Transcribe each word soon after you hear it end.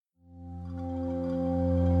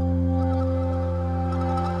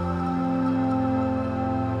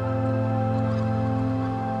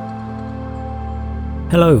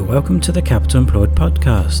Hello, welcome to the Capital Employed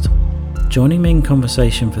podcast. Joining me in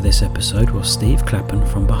conversation for this episode was Steve Clappin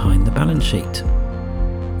from Behind the Balance Sheet.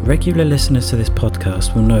 Regular listeners to this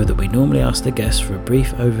podcast will know that we normally ask the guests for a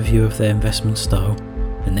brief overview of their investment style,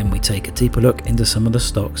 and then we take a deeper look into some of the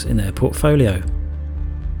stocks in their portfolio.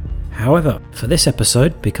 However, for this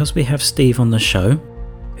episode, because we have Steve on the show,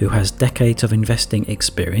 who has decades of investing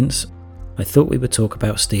experience, I thought we would talk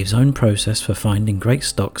about Steve's own process for finding great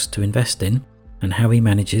stocks to invest in and how he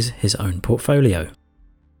manages his own portfolio.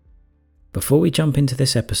 Before we jump into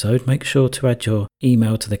this episode, make sure to add your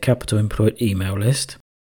email to the Capital Employed email list.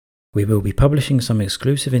 We will be publishing some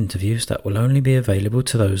exclusive interviews that will only be available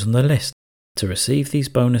to those on the list. To receive these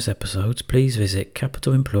bonus episodes, please visit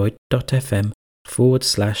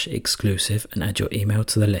capitalemployed.fm/exclusive and add your email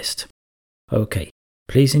to the list. Okay,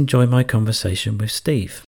 please enjoy my conversation with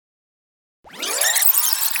Steve.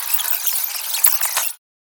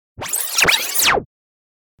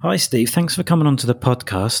 Hi Steve, thanks for coming onto the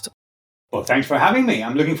podcast. Well, thanks for having me.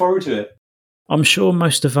 I'm looking forward to it. I'm sure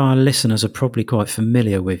most of our listeners are probably quite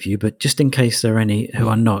familiar with you, but just in case there are any who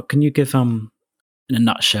are not, can you give, in a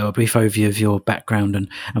nutshell, a brief overview of your background and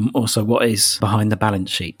also what is Behind the Balance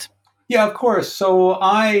Sheet? Yeah, of course. So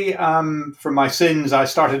I, for my sins, I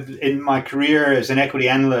started in my career as an equity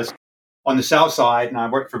analyst on the sell side, and I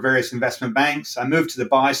worked for various investment banks. I moved to the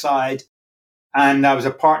buy side, and I was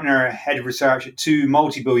a partner, head of research at two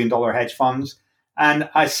multi-billion-dollar hedge funds. And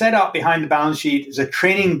I set up Behind the Balance Sheet as a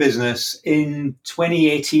training business in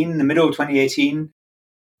 2018, the middle of 2018.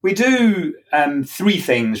 We do three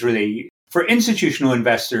things, really. For institutional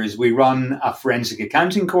investors, we run a forensic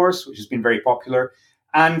accounting course, which has been very popular.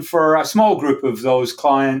 And for a small group of those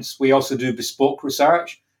clients, we also do bespoke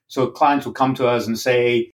research. So clients will come to us and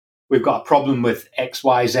say, we've got a problem with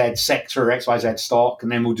XYZ sector, XYZ stock, and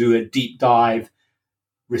then we'll do a deep dive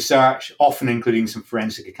research, often including some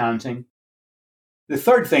forensic accounting. The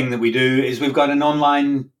third thing that we do is we've got an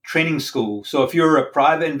online training school. So if you're a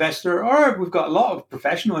private investor, or we've got a lot of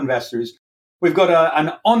professional investors, we've got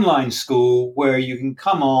an online school where you can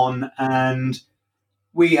come on, and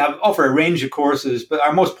we offer a range of courses, but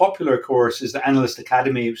our most popular course is the Analyst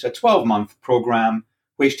Academy, which is a 12-month program,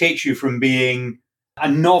 which takes you from being a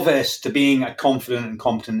novice to being a confident and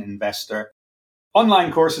competent investor. Online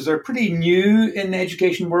courses are pretty new in the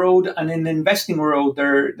education world, and in the investing world,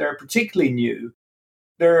 they're particularly new.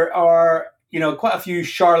 There are, quite a few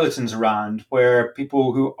charlatans around where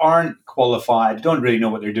people who aren't qualified, don't really know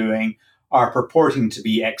what they're doing, are purporting to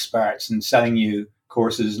be experts and selling you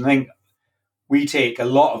courses. And I think we take a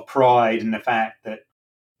lot of pride in the fact that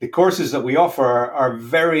the courses that we offer are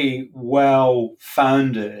very well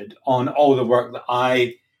founded on all the work that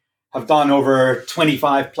I have done over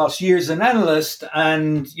 25 plus years as an analyst.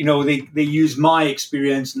 And, they use my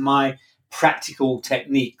experience and my practical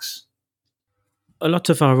techniques. A lot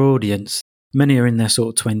of our audience, many are in their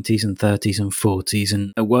sort of 20s and 30s and 40s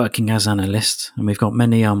and are working as analysts. And we've got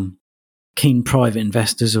many keen private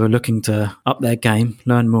investors who are looking to up their game,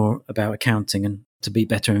 learn more about accounting and to be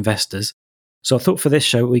better investors. So I thought for this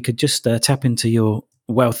show, we could just tap into your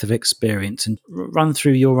wealth of experience and run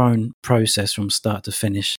through your own process from start to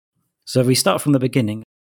finish. So if we start from the beginning,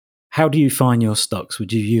 how do you find your stocks?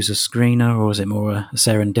 Would you use a screener, or is it more a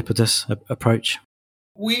serendipitous approach?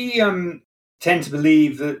 We tend to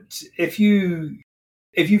believe that if you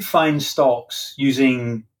find stocks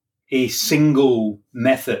using a single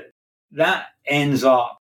method, that ends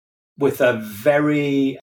up with a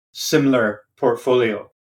very similar portfolio.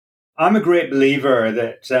 I'm a great believer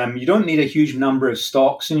that you don't need a huge number of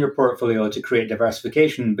stocks in your portfolio to create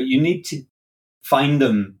diversification, but you need to find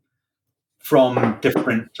them from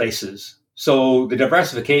different places. So the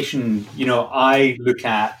diversification, I look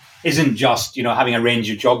at isn't just, having a range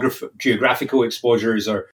of geographical exposures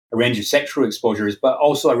or a range of sectoral exposures, but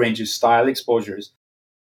also a range of style exposures.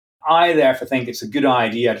 I therefore think it's a good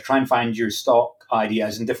idea to try and find your stock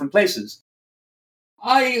ideas in different places.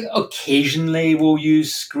 I occasionally will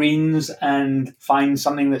use screens and find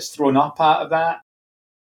something that's thrown up out of that.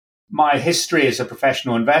 My history as a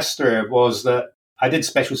professional investor was that I did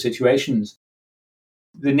special situations.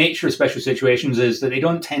 The nature of special situations is that they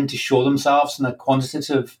don't tend to show themselves in a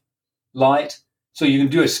quantitative light. So you can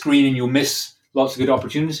do a screen and you'll miss lots of good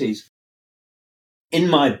opportunities. In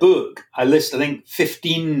my book, I list,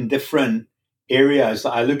 15 different areas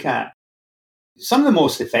that I look at. Some of the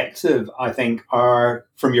most effective, I think, are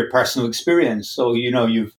from your personal experience. So,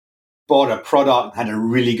 you've bought a product, had a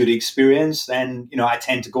really good experience, then, I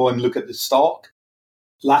tend to go and look at the stock.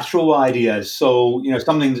 Lateral ideas. So,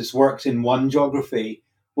 something that's worked in one geography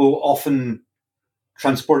will often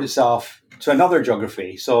transport itself to another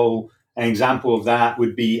geography. So An example of that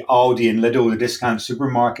would be Aldi and Lidl, the discount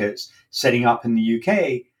supermarkets, setting up in the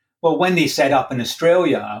UK. Well, when they set up in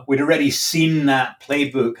Australia, we'd already seen that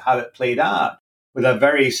playbook, how it played out, with a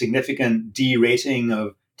very significant de-rating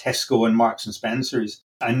of Tesco and Marks and Spencer's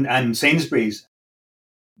and Sainsbury's.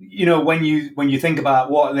 When you think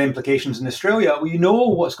about what are the implications in Australia, well, you know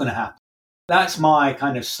what's going to happen. That's my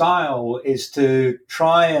kind of style, is to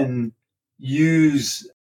try and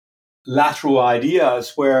use lateral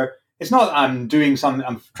ideas where it's not I'm trying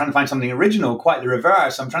to find something original, quite the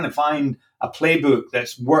reverse. I'm trying to find a playbook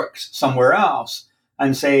that's worked somewhere else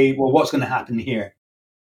and say, well, what's going to happen here?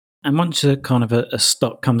 And once a kind of a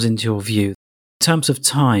stock comes into your view, in terms of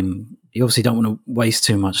time, you obviously don't want to waste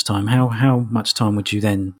too much time. How much time would you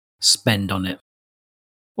then spend on it?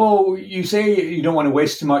 Well, you say you don't want to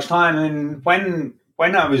waste too much time. And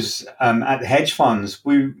when I was at the hedge funds,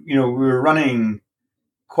 we were running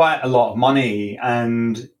quite a lot of money,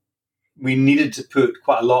 and we needed to put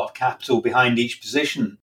quite a lot of capital behind each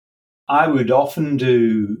position. I would often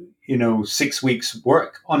do 6 weeks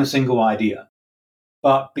work on a single idea,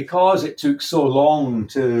 but because it took so long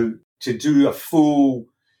to do a full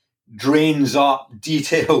drains up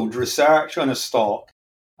detailed research on a stock,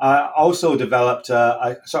 I also developed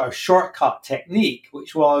a sort of shortcut technique,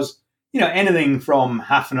 which was, anything from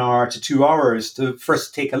half an hour to 2 hours to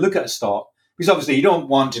first take a look at a stock. Because obviously you don't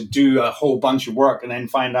want to do a whole bunch of work and then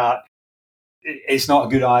find out it's not a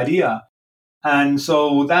good idea. And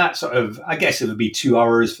so that sort of, I guess it would be 2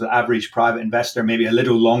 hours for the average private investor, maybe a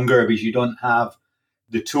little longer because you don't have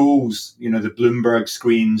the tools, the Bloomberg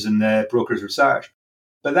screens and the broker's research.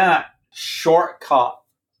 But that shortcut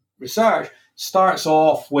research starts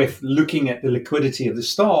off with looking at the liquidity of the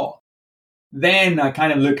stock. Then I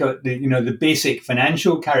kind of look at the basic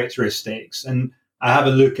financial characteristics, and I have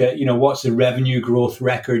a look at, what's the revenue growth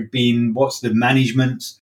record been, what's the management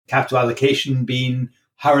capital allocation been,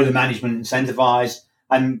 how are the management incentivized,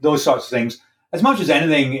 and those sorts of things. As much as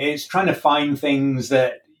anything, it's trying to find things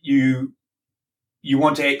that you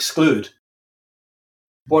want to exclude.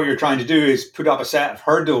 What you're trying to do is put up a set of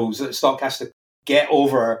hurdles that the stock has to get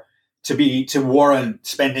over to warrant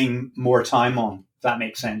spending more time on, if that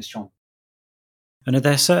makes sense, John. And are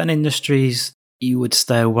there certain industries you would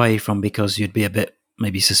stay away from because you'd be a bit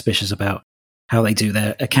maybe suspicious about how they do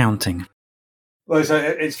their accounting? Well,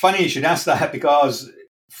 it's funny you should ask that, because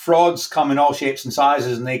frauds come in all shapes and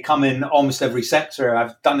sizes, and they come in almost every sector.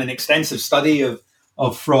 I've done an extensive study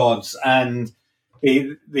of frauds, and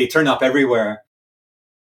they turn up everywhere.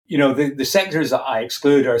 The sectors that I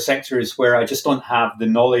exclude are sectors where I just don't have the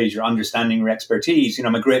knowledge or understanding or expertise.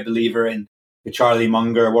 I'm a great believer in the Charlie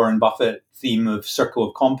Munger, Warren Buffett theme of circle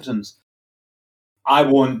of competence. I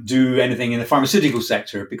won't do anything in the pharmaceutical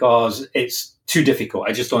sector because it's too difficult.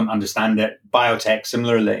 I just don't understand it. Biotech,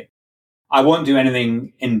 similarly. I won't do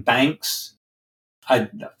anything in banks. I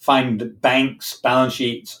find that banks' balance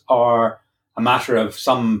sheets are a matter of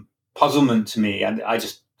some puzzlement to me, and I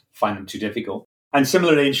just find them too difficult. And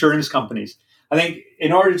similarly, insurance companies. I think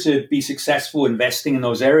in order to be successful investing in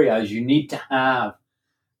those areas, you need to have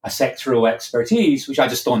a sectoral expertise, which I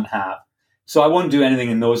just don't have. So I won't do anything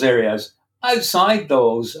in those areas. Outside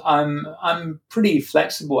those, I'm pretty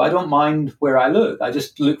flexible. I don't mind where I look. I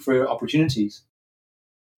just look for opportunities.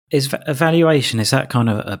 Is evaluation, is that kind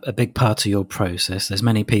of a big part of your process? There's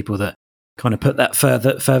many people that kind of put that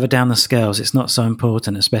further down the scales. It's not so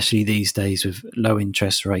important, especially these days with low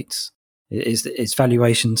interest rates. Is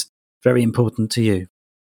valuations very important to you?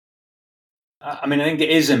 I think it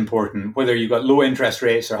is important, whether you've got low interest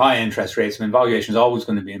rates or high interest rates. Valuation is always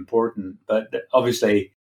going to be important, but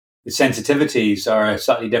obviously the sensitivities are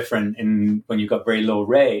slightly different when you've got very low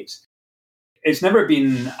rates. It's never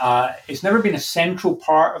been a central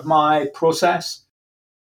part of my process.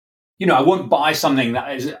 I won't buy something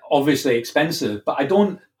that is obviously expensive, but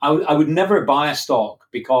I would never buy a stock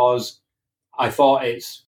because I thought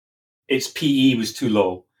its PE was too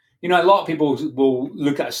low. A lot of people will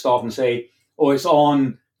look at a stock and say, oh, it's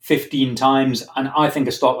on 15 times, and I think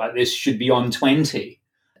a stock like this should be on 20.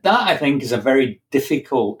 That, I think, is a very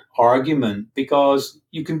difficult argument because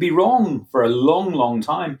you can be wrong for a long, long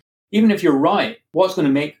time. Even if you're right, what's going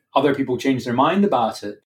to make other people change their mind about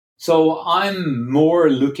it? So I'm more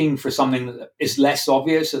looking for something that is less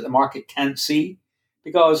obvious that the market can't see,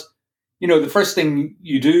 because the first thing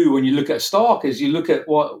you do when you look at a stock is you look at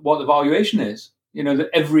what the valuation is. That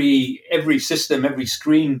every system, every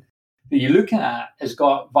screen that you look at has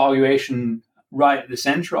got valuation right at the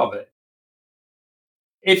center of it.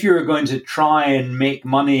 If you're going to try and make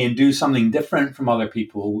money and do something different from other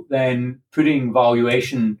people, then putting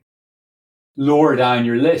valuation lower down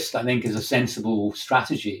your list, I think, is a sensible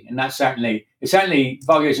strategy. And that's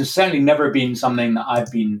valuation's certainly never been something that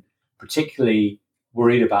I've been particularly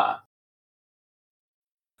worried about.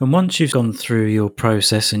 And once you've gone through your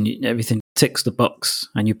process and everything ticks the box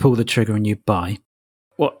and you pull the trigger and you buy,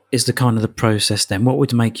 what is the kind of the process then? What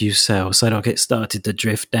would make you sell? Say like it started to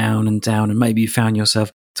drift down and maybe you found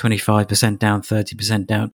yourself 25% down, 30%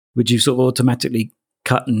 down. Would you sort of automatically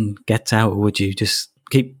cut and get out, or would you just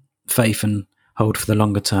keep faith and hold for the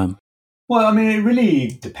longer term? Well, I mean, it really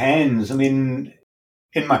depends. I mean,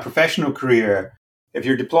 in my professional career, if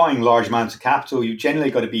you're deploying large amounts of capital, you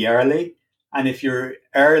generally got to be early. And if you're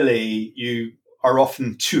early, you are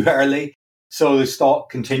often too early. So the stock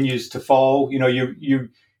continues to fall. You know, you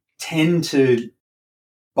tend to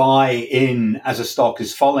buy in as a stock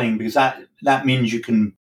is falling because that means you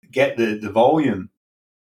can get the volume.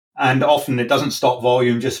 And often it doesn't stop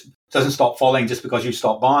falling just because you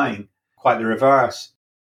stop buying. Quite the reverse.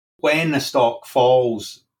 When a stock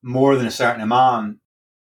falls more than a certain amount,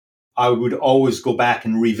 I would always go back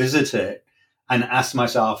and revisit it and ask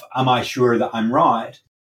myself, am I sure that I'm right?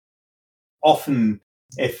 Often,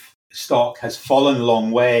 if stock has fallen a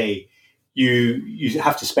long way, you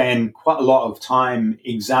have to spend quite a lot of time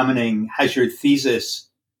examining, has your thesis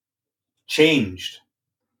changed?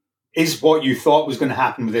 Is what you thought was going to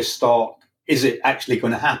happen with this stock, is it actually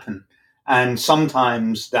going to happen? And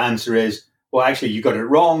sometimes the answer is, well, actually, you got it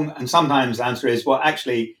wrong. And sometimes the answer is, well,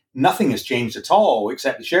 actually, nothing has changed at all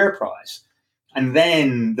except the share price. And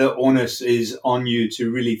then the onus is on you to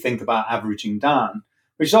really think about averaging down,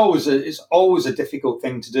 which is always a difficult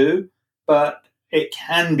thing to do, but it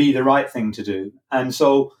can be the right thing to do. And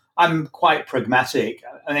so I'm quite pragmatic.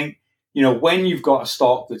 I think, you know, when you've got a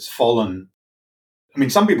stock that's fallen, I mean,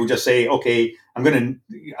 some people just say, okay, I'm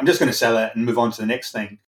just going to sell it and move on to the next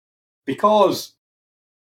thing. Because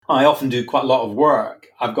I often do quite a lot of work,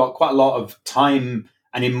 I've got quite a lot of time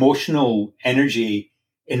and emotional energy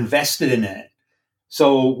invested in it.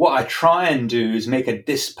 So what I try and do is make a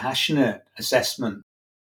dispassionate assessment.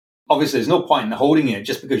 Obviously, there's no point in holding it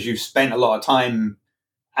just because you've spent a lot of time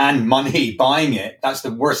and money buying it. That's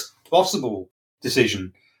the worst possible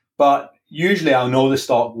decision. But usually I'll know the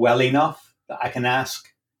stock well enough that I can ask,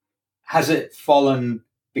 has it fallen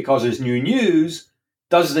because there's new news?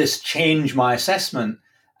 Does this change my assessment?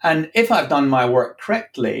 And if I've done my work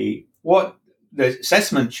correctly, what the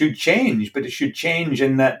assessment should change, but it should change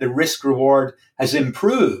in that the risk reward has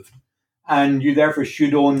improved and you therefore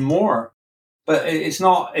should own more. But it's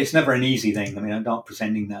never an easy thing. I mean, I'm not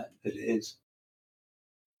pretending that it is.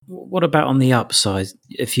 What about on the upside?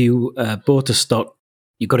 If you bought a stock,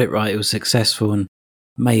 you got it right, it was successful, and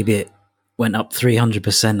maybe it went up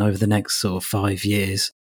 300% over the next sort of 5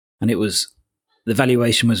 years, and the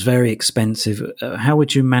valuation was very expensive. How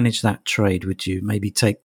would you manage that trade? Would you maybe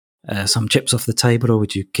take some chips off the table, or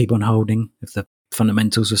would you keep on holding if the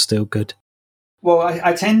fundamentals were still good? Well,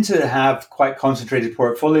 I tend to have quite concentrated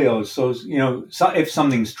portfolios. So, you know, if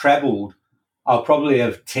something's trebled, I'll probably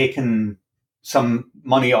have taken some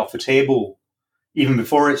money off the table even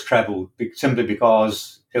before it's trebled, simply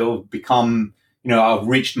because it'll become, you know, I've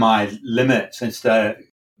reached my limits,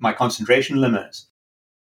 my concentration limits.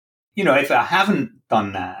 You know, if I haven't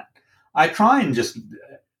done that, I try and just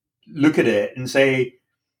look at it and say,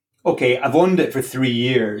 okay, I've owned it for 3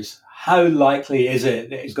 years. How likely is it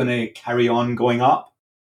that it's going to carry on going up?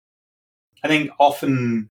 I think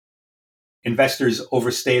often investors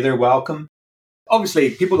overstay their welcome. Obviously,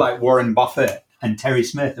 people like Warren Buffett and Terry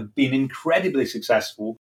Smith have been incredibly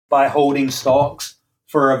successful by holding stocks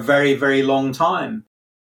for a very, very long time.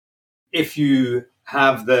 If you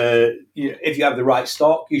have the right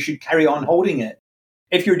stock, you should carry on holding it.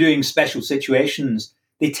 If you're doing special situations,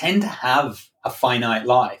 they tend to have a finite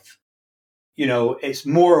life. You know, it's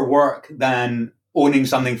more work than owning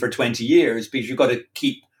something for 20 years because you've got to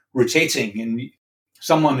keep rotating. And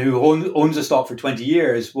someone who owns a stock for 20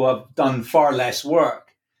 years will have done far less work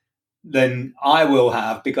than I will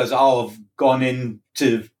have, because I'll have gone in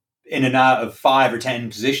and out of 5 or 10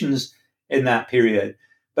 positions in that period.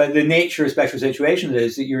 But the nature of special situations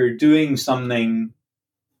is that you're doing something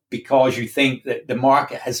because you think that the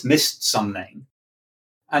market has missed something.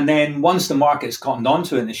 And then once the market's cottoned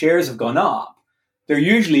onto it and the shares have gone up, there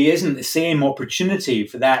usually isn't the same opportunity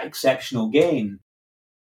for that exceptional gain.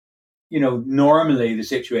 You know, normally the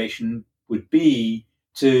situation would be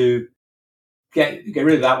to get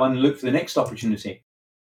rid of that one and look for the next opportunity.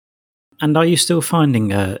 And are you still finding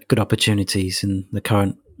good opportunities in the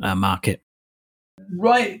current market?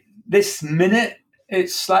 Right this minute,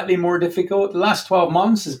 it's slightly more difficult. The last 12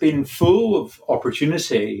 months has been full of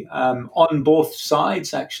opportunity on both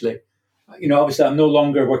sides, actually. obviously I'm no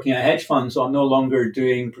longer working at a hedge fund, so I'm no longer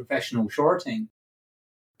doing professional shorting.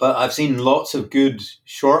 But I've seen lots of good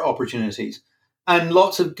short opportunities and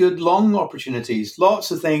lots of good long opportunities, lots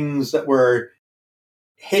of things that were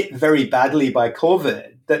hit very badly by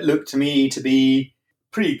COVID that looked to me to be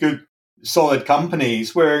pretty good, solid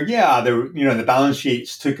companies where, the balance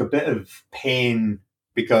sheets took a bit of pain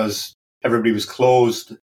because everybody was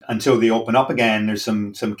closed until they open up again. There's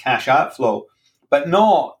some cash outflow, but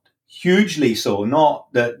not hugely so,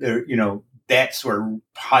 not that their, debts were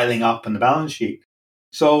piling up on the balance sheet.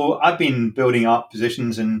 So I've been building up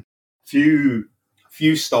positions in few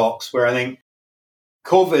stocks where I think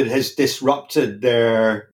COVID has disrupted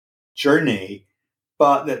their journey,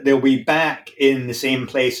 but that they'll be back in the same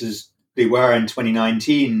places they were in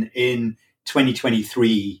 2019 in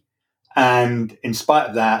 2023. And in spite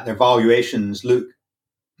of that, their valuations look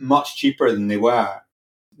much cheaper than they were.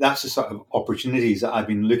 That's the sort of opportunities that I've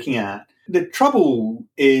been looking at. The trouble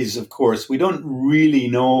is, of course, we don't really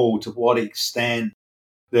know to what extent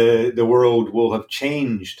the world will have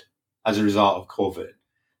changed as a result of COVID.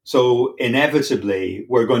 So inevitably,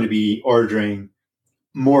 we're going to be ordering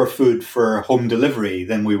more food for home delivery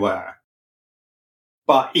than we were.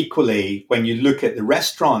 But equally, when you look at the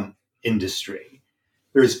restaurant industry,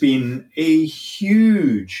 there's been a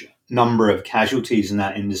huge number of casualties in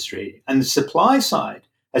that industry. And the supply side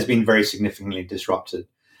has been very significantly disrupted.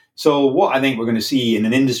 So what I think we're going to see in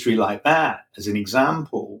an industry like that, as an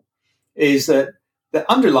example, is that the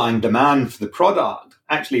underlying demand for the product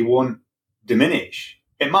actually won't diminish.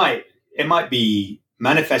 It might be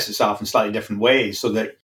manifest itself in slightly different ways so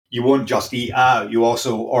that you won't just eat out, you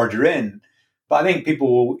also order in. But I think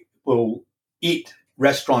people will eat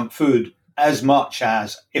restaurant food as much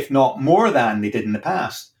as, if not more than they did in the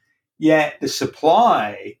past. Yet the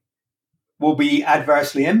supply will be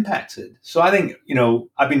adversely impacted. So I think,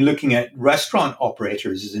 I've been looking at restaurant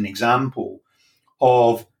operators as an example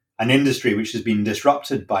of an industry which has been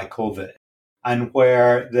disrupted by COVID, and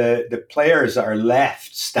where the players that are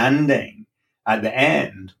left standing at the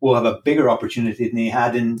end will have a bigger opportunity than they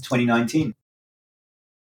had in 2019.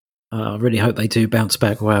 I really hope they do bounce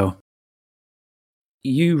back well.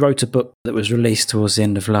 You wrote a book that was released towards the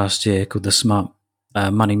end of last year called The Smart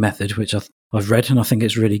Money Method, which I've read and I think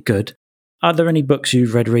it's really good. Are there any books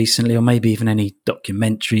you've read recently, or maybe even any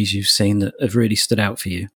documentaries you've seen that have really stood out for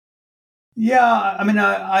you? Yeah, I mean,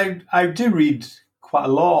 I do read quite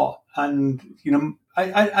a lot, and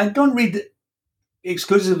I don't read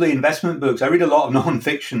exclusively investment books. I read a lot of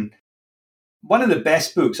nonfiction. One of the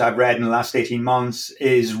best books I've read in the last 18 months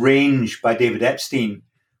is Range by David Epstein,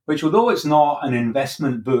 which, although it's not an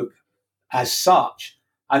investment book as such,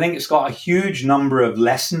 I think it's got a huge number of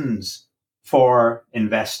lessons for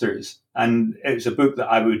investors. And it's a book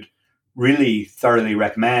that I would really thoroughly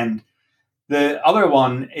recommend. The other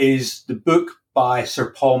one is the book by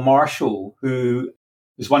Sir Paul Marshall, who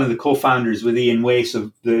is one of the co-founders with Ian Wace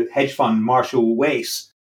of the hedge fund Marshall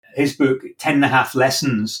Wace. His book, 10.5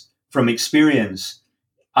 Lessons from Experience,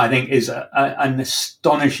 I think is an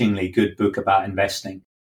astonishingly good book about investing.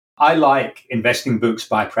 I like investing books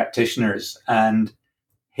by practitioners, and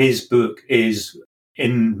his book is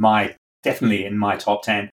definitely in my top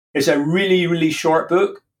 10. It's a really, really short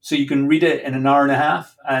book, so you can read it in an hour and a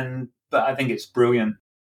half, but I think it's brilliant.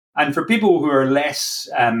 And for people who are less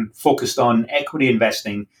focused on equity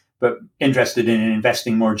investing, but interested in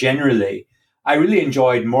investing more generally, I really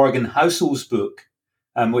enjoyed Morgan Housel's book,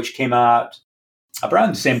 which came out around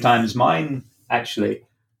the same time as mine, actually.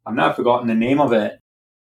 I've now forgotten the name of it.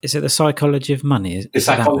 Is it The Psychology of Money? The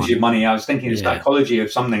Psychology of Money. I was thinking the Psychology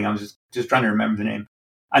of something. I was just trying to remember the name.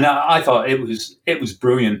 And I thought it was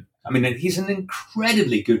brilliant. I mean, he's an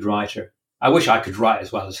incredibly good writer. I wish I could write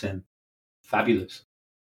as well as him. Fabulous.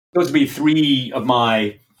 Those would be three of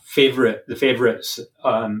my favorites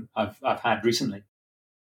I've had recently.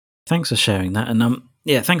 Thanks for sharing that. And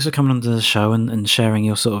thanks for coming onto the show and sharing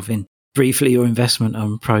your briefly your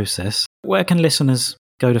investment process. Where can listeners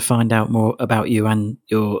go to find out more about you and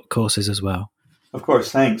your courses as well? Of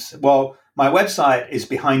course, thanks. Well, my website is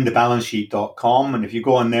behindthebalancesheet.com. And if you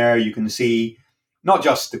go on there, you can see not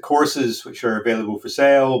just the courses which are available for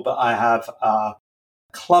sale, but I have a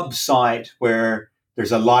club site where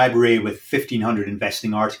there's a library with 1,500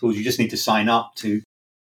 investing articles. You just need to sign up to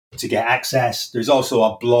get access. There's also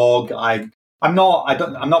a blog. I'm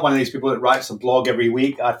not one of these people that writes a blog every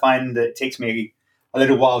week. I find that it takes me a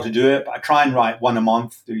little while to do it, but I try and write one a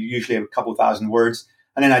month. They're usually a couple thousand words.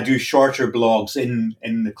 And then I do shorter blogs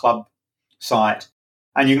in the club site.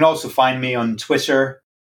 And you can also find me on Twitter.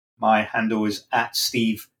 My handle is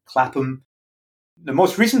 @Steve Clapham. The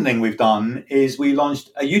most recent thing we've done is we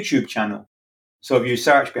launched a YouTube channel. So if you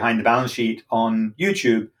search Behind the Balance Sheet on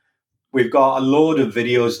YouTube, we've got a load of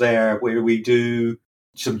videos there where we do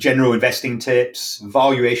some general investing tips,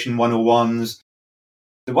 valuation 101s.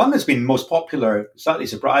 The one that's been most popular, slightly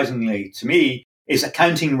surprisingly to me, is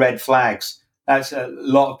accounting red flags. That's a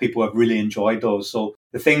lot of people have really enjoyed those. So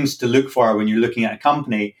the things to look for when you're looking at a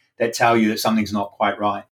company that tell you that something's not quite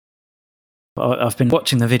right. I've been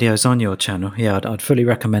watching the videos on your channel. Yeah, I'd fully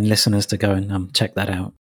recommend listeners to go and check that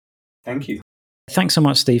out. Thank you. Thanks so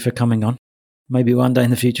much, Steve, for coming on. Maybe one day in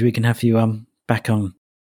the future we can have you back on.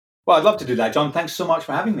 Well, I'd love to do that, John. Thanks so much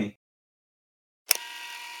for having me.